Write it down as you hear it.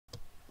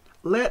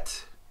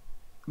let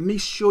me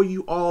show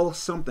you all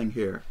something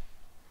here.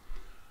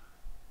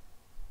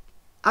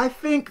 I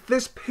think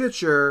this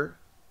picture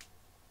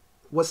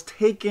was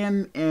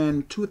taken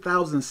in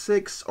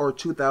 2006 or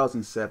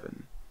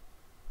 2007.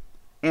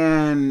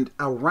 And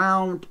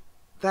around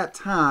that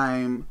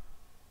time,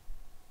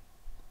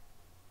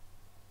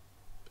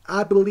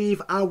 I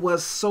believe I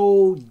was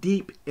so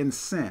deep in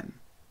sin.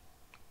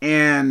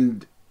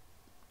 And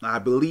I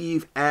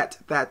believe at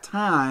that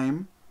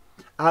time,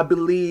 I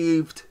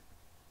believed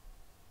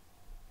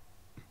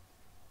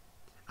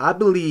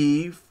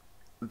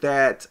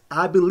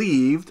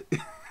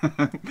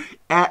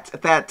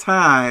at that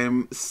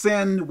time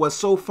sin was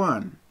so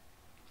fun.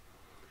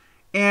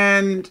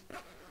 And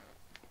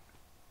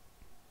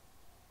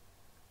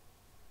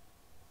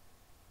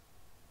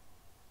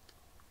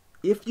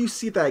if you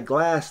see that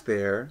glass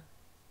there,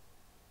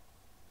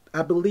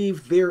 I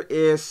believe there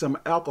is some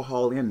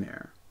alcohol in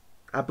there.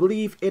 I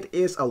believe it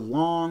is a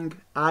Long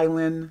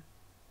Island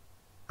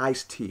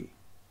iced tea.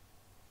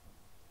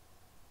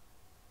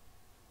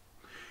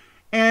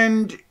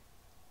 And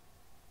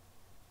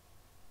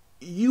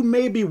you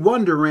may be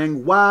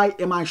wondering, why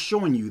am I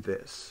showing you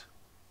this?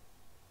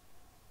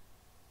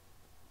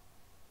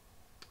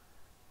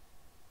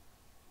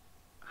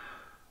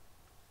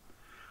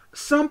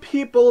 Some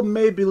people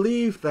may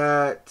believe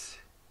that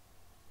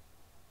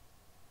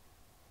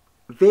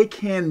they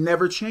can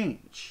never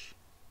change.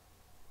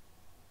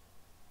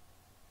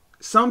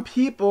 Some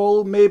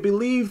people may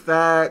believe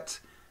that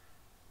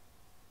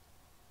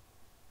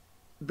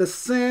the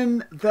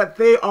sin that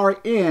they are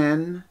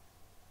in,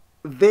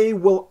 they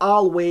will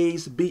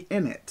always be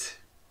in it.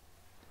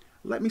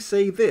 Let me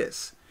say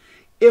this.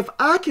 If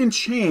I can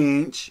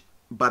change,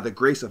 by the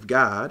grace of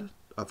God,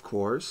 of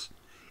course,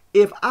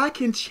 if I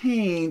can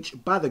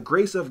change by the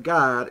grace of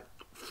God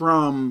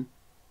from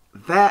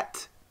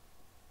that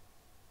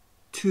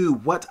to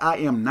what I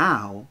am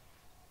now,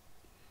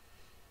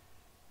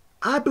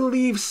 I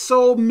believe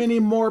so many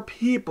more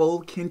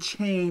people can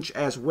change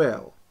as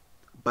well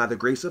by the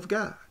grace of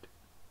God.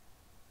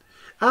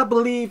 I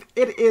believe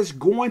it is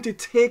going to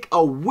take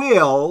a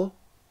will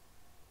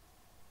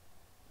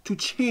to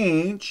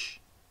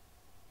change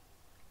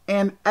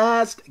and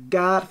ask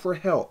God for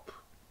help.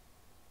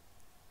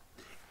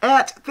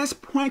 At this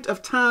point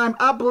of time,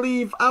 I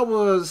believe I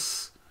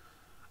was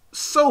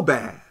so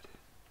bad.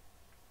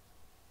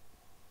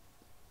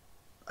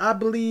 I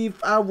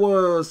believe I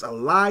was a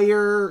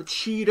liar,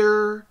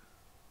 cheater,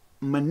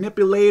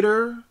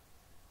 manipulator.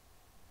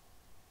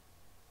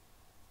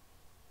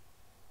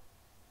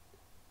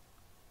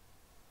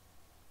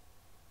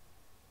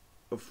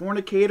 A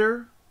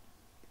fornicator,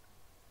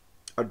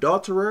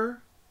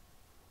 adulterer,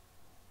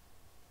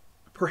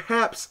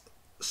 perhaps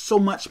so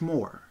much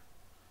more.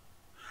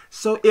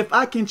 So if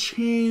I can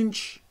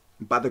change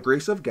by the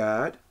grace of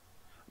God,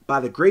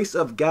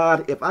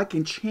 if I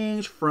can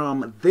change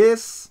from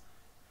this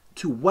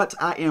to what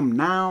I am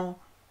now,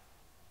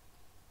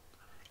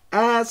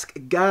 ask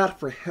God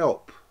for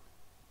help.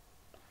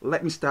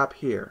 Let me stop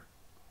here.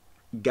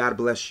 God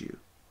bless you.